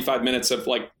 45 minutes of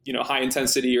like, high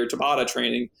intensity or Tabata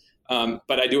training.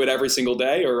 But I do it every single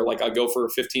day, or like I go for a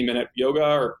 15-minute yoga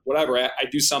or whatever. I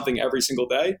do something every single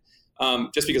day,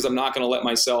 just because I'm not going to let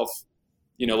myself,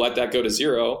 let that go to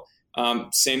 0.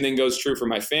 Same thing goes true for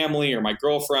my family or my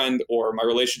girlfriend or my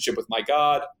relationship with my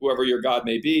God, whoever your God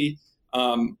may be.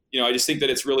 I just think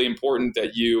that it's really important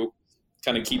that you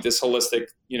kind of keep this holistic,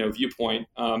 viewpoint.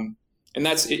 And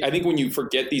that's, I think when you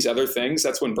forget these other things,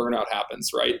 that's when burnout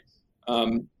happens, right?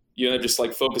 Just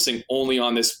like focusing only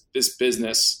on this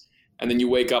business. And then you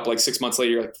wake up like 6 months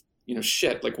later, you're like,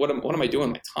 shit, like what am I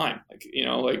doing with my time? Like,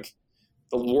 like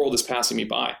the world is passing me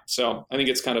by. So I think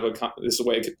it's kind of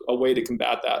a way to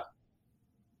combat that.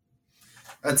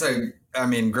 That's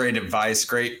great advice,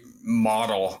 great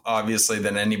model, obviously,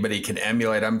 that anybody can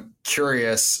emulate. I'm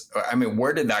curious,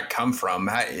 where did that come from?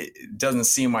 It doesn't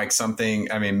seem like something,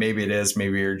 maybe it is,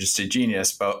 maybe you're just a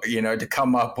genius, but, to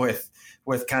come up with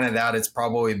kind of that, it's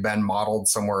probably been modeled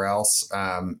somewhere else.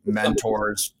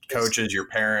 Mentors, coaches, your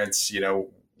parents,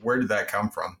 where did that come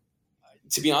from?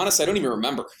 To be honest, I don't even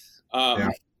remember.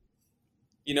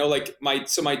 Like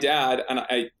my dad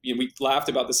and we laughed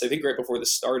about this, I think right before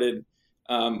this started.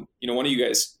 One of you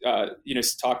guys,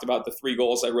 talked about the 3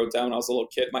 goals I wrote down when I was a little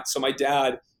kid. So my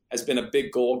dad has been a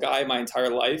big goal guy my entire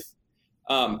life.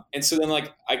 And so then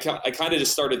like, I kind of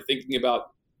just started thinking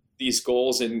about these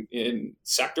goals in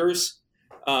sectors.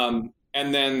 And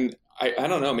then I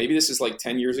don't know, maybe this is like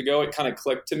 10 years ago, it kind of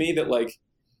clicked to me that like,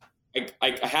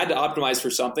 I had to optimize for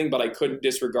something, but I couldn't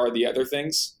disregard the other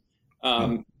things.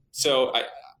 So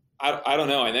I don't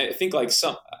know. And I think like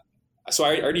so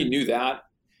I already knew that.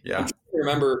 Yeah. I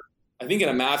remember, I think in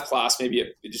a math class, maybe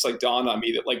it just like dawned on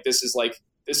me that like, this is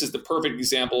the perfect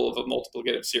example of a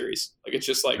multiplicative series. Like, it's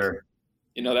just like, sure.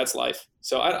 That's life.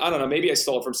 So I don't know, maybe I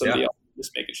stole it from somebody else,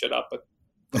 just making shit up, but.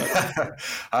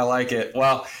 I like it.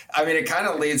 Well, it kind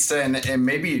of leads to, and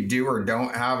maybe you do or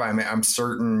don't have, I'm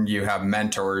certain you have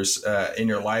mentors in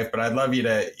your life, but I'd love you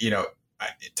to,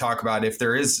 talk about if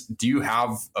there is, do you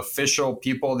have official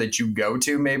people that you go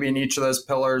to maybe in each of those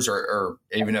pillars or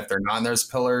even if they're not in those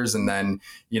pillars? And then,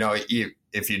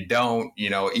 if you don't,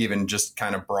 even just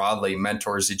kind of broadly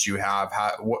mentors that you have,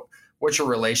 what's your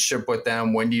relationship with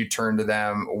them? When do you turn to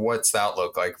them? What's that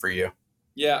look like for you?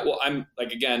 Yeah, well, I'm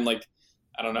like, again, like,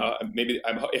 I don't know, maybe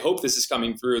I hope this is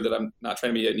coming through, that I'm not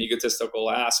trying to be an egotistical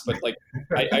ass, but like,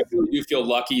 I really do feel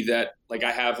lucky that like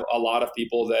I have a lot of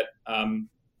people that,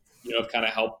 have kind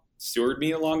of helped steward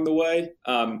me along the way.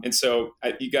 And so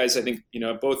you guys, I think,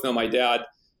 both know my dad,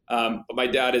 but my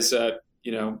dad is,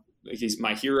 he's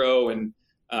my hero. And,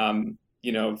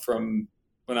 from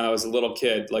when I was a little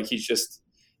kid, like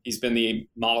he's been the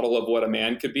model of what a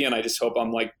man could be. And I just hope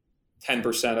I'm like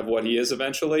 10% of what he is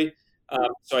eventually.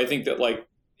 So I think that like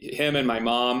him and my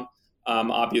mom,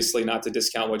 obviously not to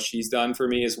discount what she's done for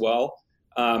me as well.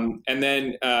 And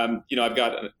then, I've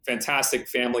got fantastic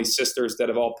family sisters that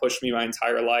have all pushed me my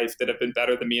entire life, that have been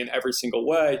better than me in every single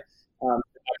way.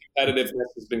 Competitiveness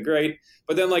has been great.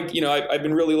 But then like, I've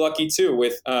been really lucky too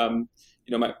with, my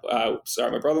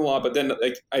brother-in-law. But then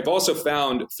like, I've also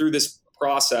found through this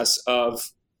process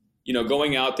of,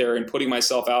 going out there and putting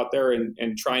myself out there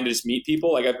and trying to just meet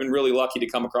people. Like I've been really lucky to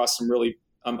come across some really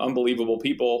unbelievable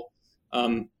people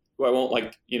who I won't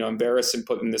like, embarrass and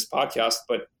put in this podcast.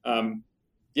 But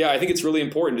I think it's really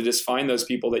important to just find those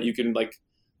people that you can like,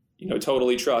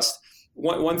 totally trust.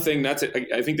 one thing I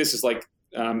think this is like,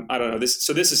 I don't know this.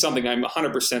 So this is something I'm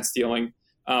 100% stealing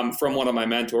from one of my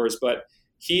mentors, but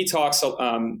he talks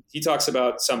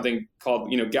about something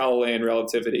called, Galilean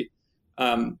relativity.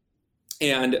 And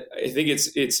I think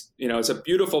it's a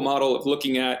beautiful model of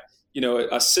looking at,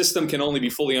 a system can only be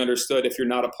fully understood if you're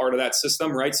not a part of that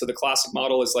system, right? So the classic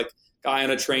model is like guy on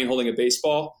a train holding a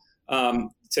baseball.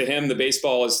 To him, the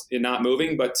baseball is not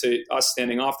moving, but to us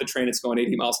standing off the train, it's going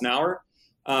 80 miles an hour.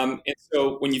 And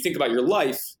so when you think about your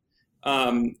life,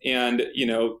 and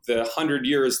the 100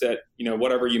 years that,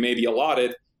 whatever you may be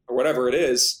allotted or whatever it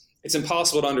is, it's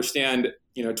impossible to understand,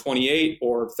 28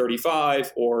 or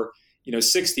 35 or,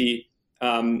 60,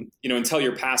 until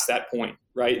you're past that point.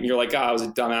 Right. And you're like, I was a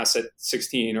dumbass at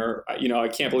 16, or, I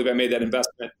can't believe I made that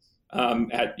investment,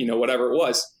 at, whatever it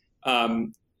was.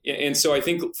 And so I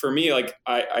think for me, like,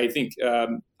 I think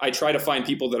I try to find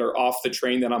people that are off the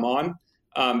train that I'm on,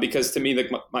 because to me,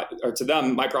 like to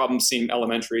them, my problems seem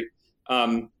elementary.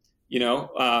 And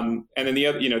then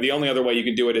the only other way you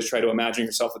can do it is try to imagine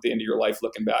yourself at the end of your life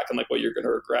looking back and like what you're going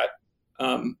to regret.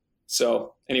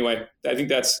 So anyway, I think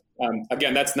that's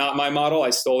again, that's not my model. I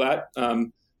stole that,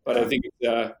 but I think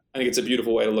it's a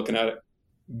beautiful way of looking at it.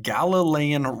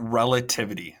 Galilean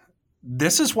relativity.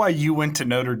 This is why you went to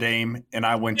Notre Dame and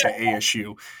I went to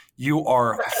ASU. You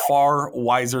are far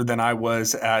wiser than I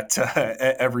was at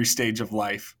every stage of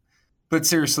life. But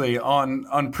seriously,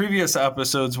 on previous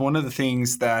episodes, one of the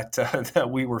things that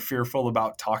we were fearful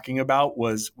about talking about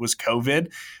was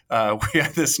COVID. We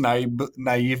had this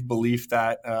naive belief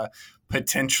that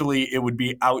potentially it would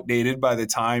be outdated by the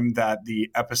time that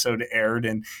the episode aired,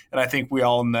 and I think we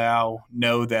all now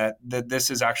know that this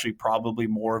is actually probably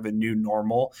more of a new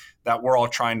normal that we're all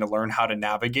trying to learn how to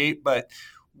navigate. But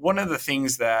one of the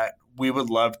things that we would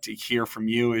love to hear from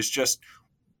you is just,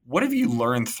 what have you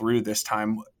learned through this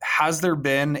time? Has there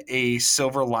been a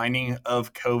silver lining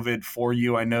of COVID for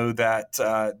you? I know that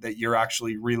you're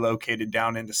actually relocated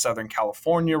down into Southern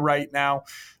California right now.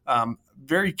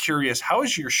 Very curious, how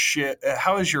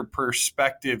has your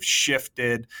perspective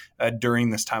shifted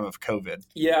during this time of COVID?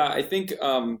 Yeah, I think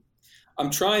I'm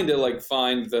trying to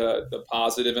find the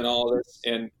positive in all of this,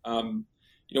 and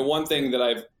one thing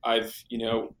that I've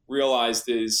realized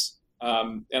is.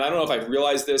 And I don't know if I've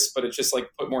realized this, but it's just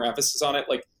put more emphasis on it.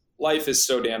 Like, life is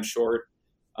so damn short.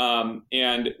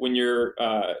 And when you're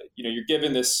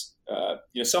given this,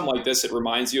 something like this, it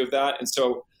reminds you of that. And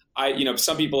so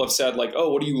some people have said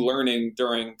oh, what are you learning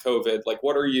during COVID?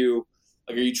 What are you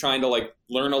trying to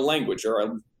learn a language or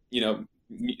a,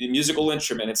 musical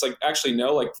instrument? It's actually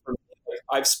no, for me,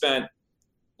 I've spent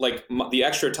the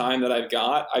extra time that I've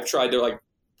got, I've tried to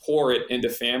pour it into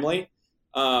family.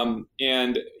 And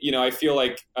I feel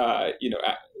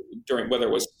during, whether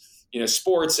it was,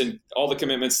 sports and all the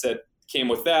commitments that came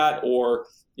with that, or,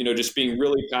 just being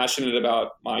really passionate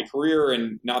about my career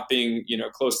and not being,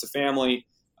 close to family.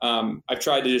 I've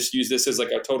tried to just use this as a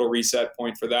total reset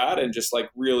point for that, and just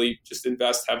really just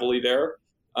invest heavily there.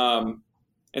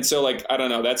 And so I don't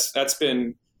know, that's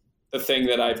been the thing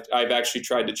that I've actually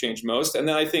tried to change most. And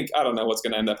then I think, I don't know what's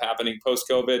going to end up happening post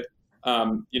COVID.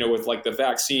 With the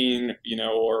vaccine,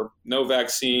 or no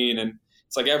vaccine, and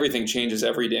it's everything changes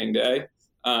every dang day.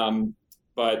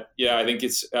 But yeah, I think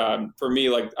it's, for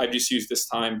me, I just use this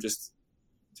time just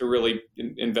to really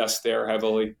invest there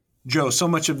heavily. Joe, so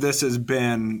much of this has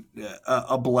been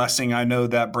a blessing. I know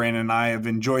that Brandon and I have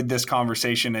enjoyed this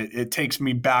conversation. It takes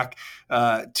me back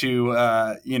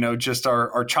to just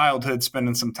our childhood,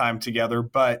 spending some time together.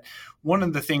 But one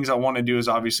of the things I want to do is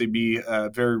obviously be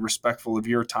very respectful of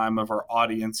your time, of our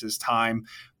audience's time.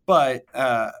 But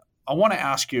I want to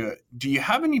ask you, do you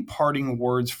have any parting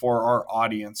words for our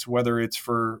audience, whether it's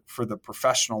for the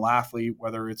professional athlete,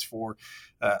 whether it's for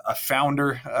a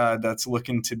founder that's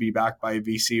looking to be backed by a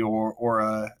VC or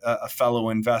a fellow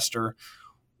investor?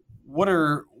 What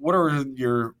are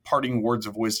your parting words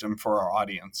of wisdom for our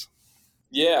audience?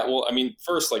 Yeah, well, I mean,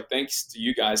 first, thanks to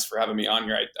you guys for having me on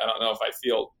here. I don't know if I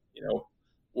feel,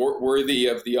 worthy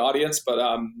of the audience, but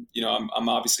I'm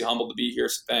obviously humbled to be here.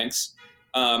 So thanks.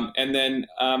 And then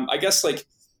I guess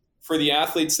for the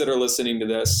athletes that are listening to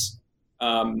this,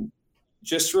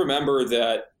 just remember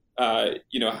that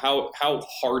how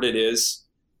hard it is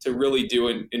to really do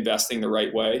investing the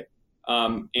right way.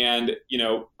 And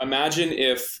imagine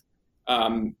if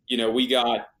we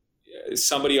got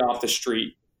somebody off the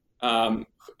street and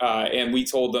we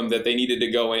told them that they needed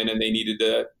to go in and they needed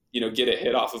to get a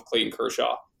hit off of Clayton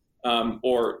Kershaw.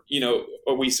 Or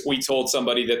we told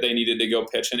somebody that they needed to go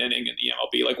pitch an inning in the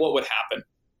MLB, what would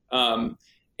happen?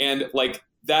 And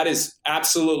that is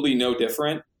absolutely no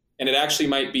different. And it actually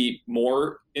might be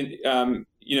more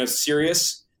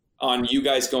serious on you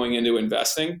guys going into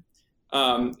investing.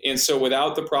 And so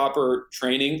without the proper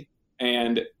training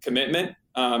and commitment,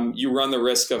 you run the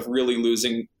risk of really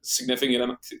losing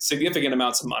significant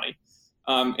amounts of money.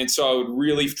 And so I would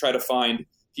really try to find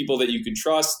people that you can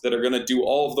trust that are going to do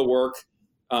all of the work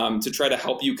to try to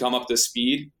help you come up to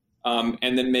speed,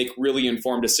 and then make really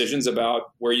informed decisions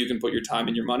about where you can put your time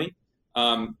and your money.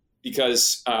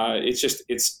 Because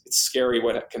it's scary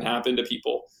what can happen to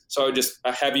people. So just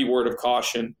a heavy word of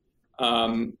caution,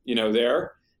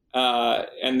 there.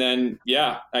 And then,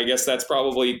 I guess that's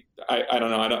probably, I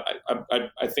don't know.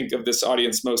 I think of this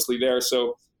audience mostly there.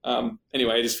 So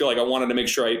anyway, I just feel like I wanted to make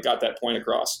sure I got that point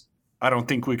across. I don't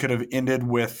think we could have ended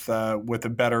with a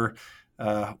better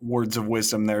words of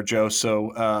wisdom there, Joe.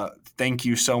 So thank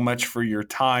you so much for your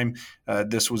time.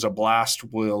 This was a blast.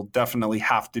 We'll definitely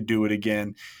have to do it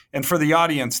again. And for the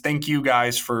audience, thank you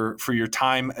guys for your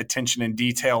time, attention, and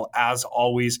detail. As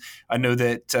always, I know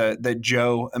that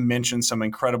Joe mentioned some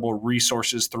incredible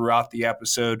resources throughout the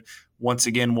episode. Once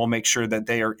again, we'll make sure that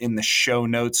they are in the show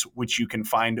notes, which you can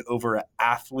find over at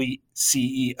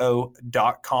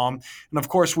athleteceo.com. And of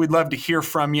course, we'd love to hear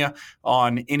from you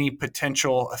on any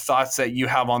potential thoughts that you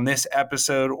have on this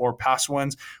episode or past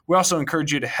ones. We also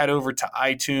encourage you to head over to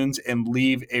iTunes and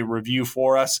leave a review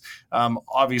for us.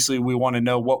 Obviously, we want to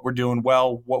know what we're doing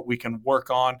well, what we can work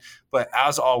on. But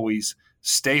as always,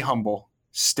 stay humble,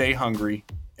 stay hungry,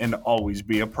 and always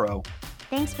be a pro.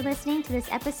 Thanks for listening to this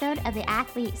episode of the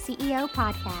Athlete CEO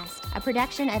Podcast, a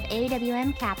production of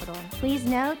AWM Capital. Please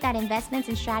note that investments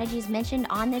and strategies mentioned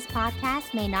on this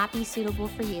podcast may not be suitable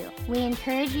for you. We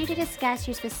encourage you to discuss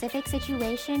your specific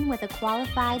situation with a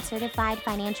qualified, certified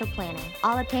financial planner.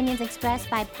 All opinions expressed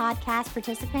by podcast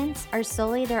participants are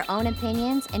solely their own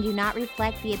opinions and do not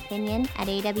reflect the opinion at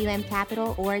AWM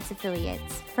Capital or its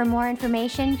affiliates. For more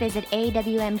information, visit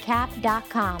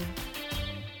awmcap.com.